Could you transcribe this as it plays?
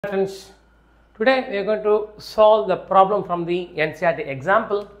Friends, today we are going to solve the problem from the NCERT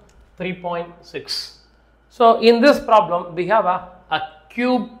example 3.6. So in this problem we have a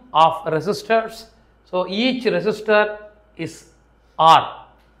cube of resistors. So each resistor is R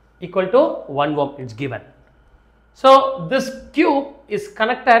equal to 1 ohm, it's given. So this cube is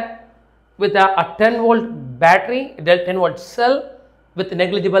connected with a 10 volt battery, 10 volt cell with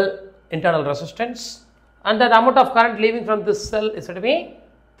negligible internal resistance, and the amount of current leaving from this cell is said to be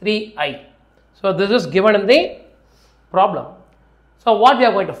 3I. So this is given in the problem. So what we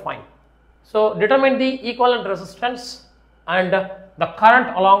are going to find? So determine the equivalent resistance and the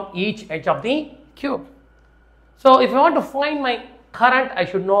current along each edge of the cube. So if I want to find my current, I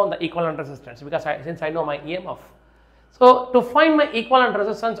should know the equivalent resistance because since I know my EMF. So to find my equivalent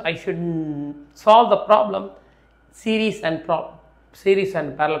resistance, I should solve the problem series and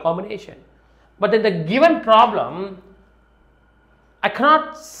parallel combination. But in the given problem, I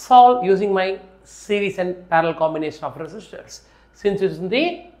cannot solve using my series and parallel combination of resistors since it's in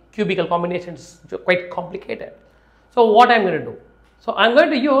the cubical combination is quite complicated. So what I'm going to do? So I'm going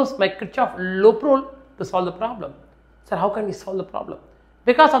to use my Kirchhoff loop rule to solve the problem. So how can we solve the problem?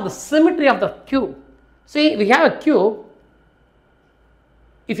 Because of the symmetry of the cube. See, we have a cube.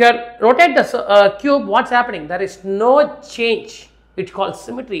 If you rotate the cube, what's happening? There is no change. It's called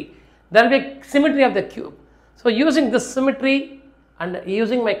symmetry. There will be a symmetry of the cube. So using this symmetry and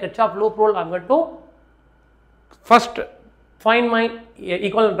using my Kirchhoff loop rule, I am going to first find my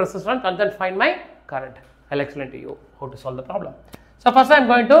equivalent resistance and then find my current. I will explain to you how to solve the problem. So first I am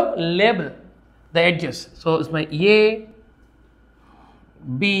going to label the edges. So it's my A,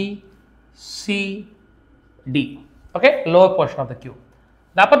 B, C, D. Okay, lower portion of the cube.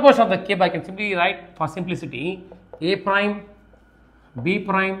 The upper portion of the cube I can simply write for simplicity A prime, B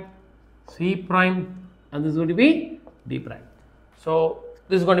prime, C prime, and this is going to be D prime. So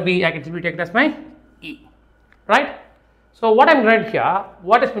this is going to be, I can simply take it as my E, right? So what I'm writing here,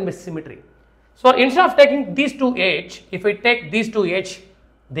 what is meant by symmetry? So instead of taking these two edge, if I take these two edge,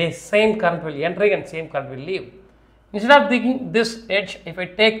 the same current will enter and same current will leave. Instead of taking this edge, if I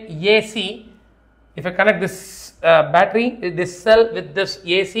take AC, if I connect this battery, this cell with this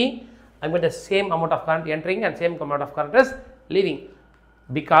AC, I'm going to the same amount of current entering and same amount of current is leaving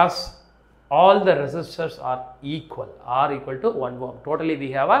because all the resistors are equal, R equal to 1 ohm. Totally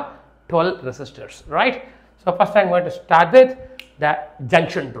we have a 12 resistors, right? So first I am going to start with the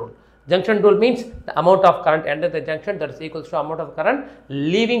junction rule. Junction rule means the amount of current entering the junction that is equal to amount of current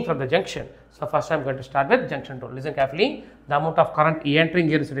leaving from the junction. So first I am going to start with junction rule. Listen carefully. The amount of current entering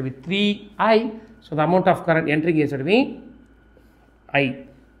here is going to be 3I. So the amount of current entering here is going to be I.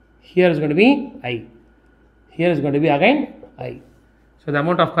 Here is going to be I. Here is going to be again I. So the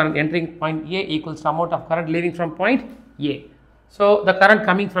amount of current entering point A equals to amount of current leaving from point A. So the current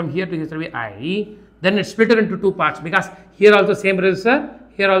coming from here to here will be I. Then it's split into two parts because here also same resistor,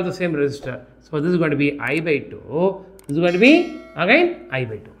 here also same resistor. So this is going to be I by 2. This is going to be again I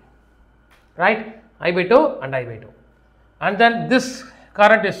by 2. Right? I by 2 and I by 2. And then this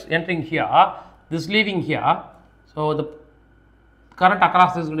current is entering here, this leaving here. So the current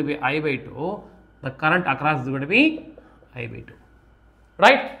across this is going to be I by 2. The current across is going to be I by 2.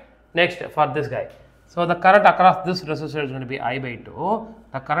 Right? Next for this guy. So the current across this resistor is going to be I by 2.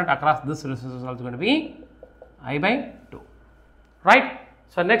 The current across this resistor is also going to be I by 2. Right?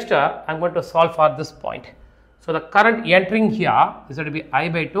 So next I am going to solve for this point. So the current entering here is going to be I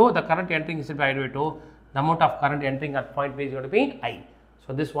by 2. The current entering is going to be I by 2. The amount of current entering at point B is going to be I.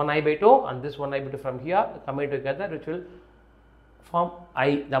 So this one I by 2 and this one I by 2 from here combined together, which will form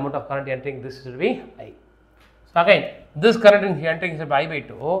I. The amount of current entering this is going to be I. So again, this current entering is I by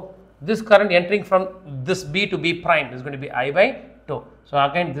 2. This current entering from this B to B prime is going to be I by 2. So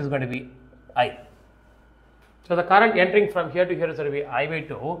again, this is going to be I. So the current entering from here to here is going to be I by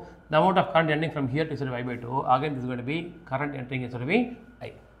 2. The amount of current entering from here to here is I by 2. Again, this is going to be current entering is going to be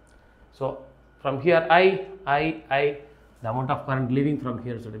I. So from here I. The amount of current leaving from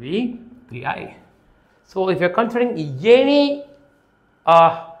here is going to be 3I. So if you are considering any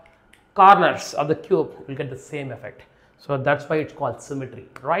corners of the cube, you will get the same effect. So that's why it's called symmetry,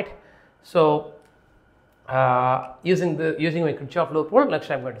 right? So using my Kirchhoff loop rule,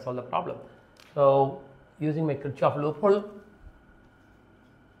 next I am going to solve the problem. So using my Kirchhoff loop rule,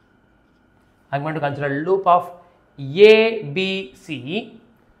 I am going to consider a loop of A, B, C,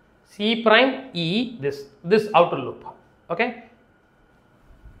 C prime, E, this outer loop. Okay?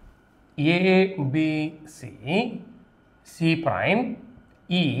 A, B, C, C prime,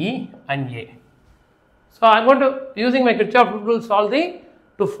 E and A. So I am going to using my Kirchhoff rule solve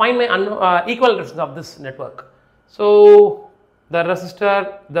to find my equivalent resistance of this network. So the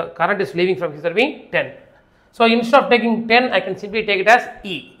resistor, the current is leaving from here being 10. So instead of taking 10, I can simply take it as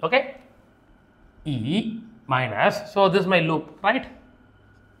E, okay? E minus, so this is my loop, right?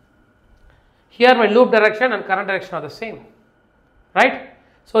 Here my loop direction and current direction are the same, right?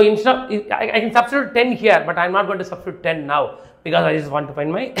 So instead of, I can substitute 10 here, but I am not going to substitute 10 now because I just want to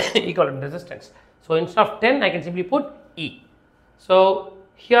find my equivalent resistance. So instead of 10, I can simply put E. So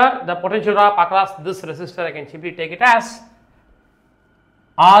here the potential drop across this resistor, I can simply take it as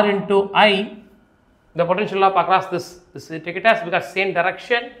R into I. The potential drop across this take it as, because same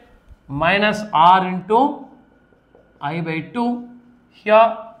direction, minus R into I by 2.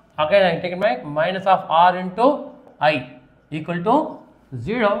 Here again I take it my minus of R into I equal to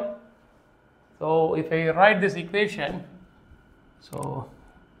 0. So if I write this equation, so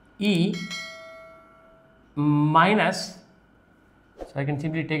E minus, so I can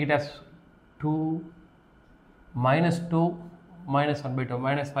simply take it as 2 minus 2 minus 1 by 2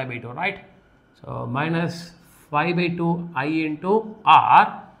 minus 5 by 2, right? So minus 5 by 2 I into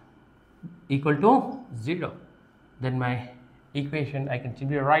R equal to 0. Then my equation I can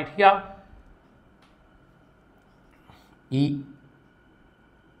simply write here E,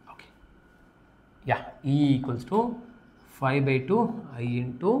 okay, yeah, E equals to 5 by 2 I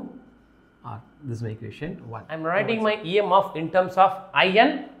into R. This is my equation 1. I am writing my EMF in terms of I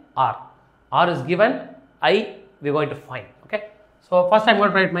and R. R is given, I we are going to find, okay. So first I am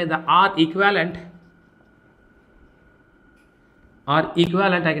going to write the R equivalent. R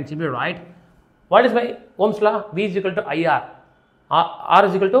equivalent I can simply write, what is my Ohm's law? V is equal to IR. R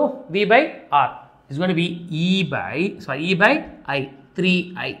is equal to V by R. It's going to be E by I,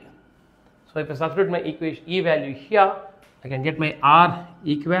 3I. So if I substitute my equation E value here, I can get my R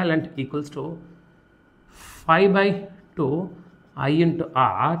equivalent equals to 5 by 2 I into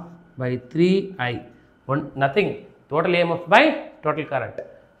R by 3I. Nothing, total EMF by total current.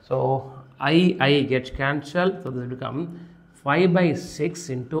 So I gets cancelled, so this will become 5 by 6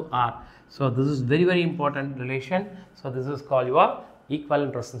 into R. So this is very important relation. So this is called your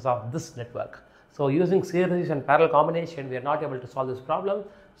equivalent resistance of this network. So using series and parallel combination, we are not able to solve this problem.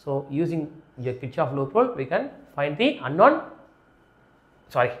 So using your Kirchhoff loop rule, we can find the unknown,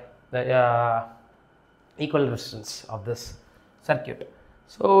 the equal resistance of this circuit.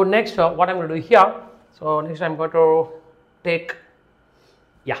 So next, what I am going to do here, so next I am going to take,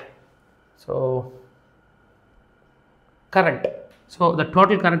 so current. So the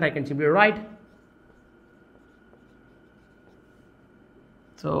total current I can simply write.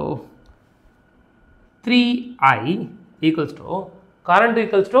 So 3I equals to, current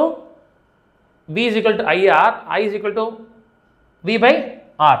equals to V is equal to IR, I is equal to V by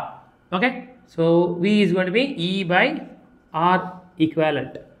R, okay. So V is going to be E by R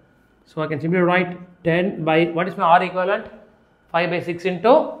equivalent. So I can simply write 10 by, what is my R equivalent? 5 by 6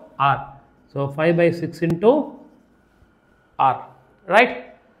 into R. So 5 by 6 into R,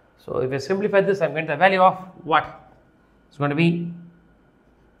 right? So if I simplify this, I am getting the value of what? It's going to be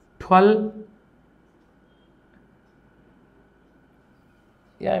 12,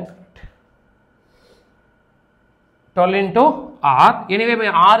 I am correct, 12 into R. Anyway, my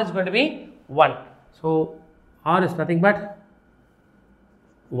R is going to be 1. So R is nothing but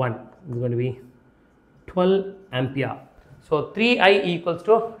 1. It's going to be 12 ampere. So 3I equals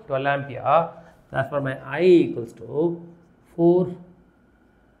to 12 ampere. Therefore, my I equals to 4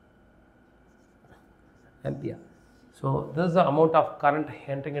 ampere. So this is the amount of current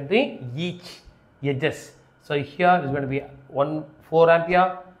entering into each edges. So here is going to be 4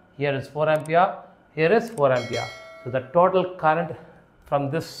 ampere, here is 4 ampere, here is 4 ampere. So the total current from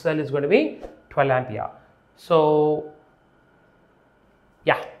this cell is going to be 12 ampere. So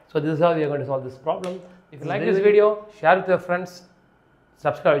so this is how we are going to solve this problem. If you like this video, share with your friends,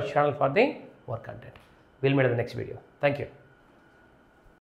 subscribe to the channel for the more content. We'll meet in the next video. Thank you.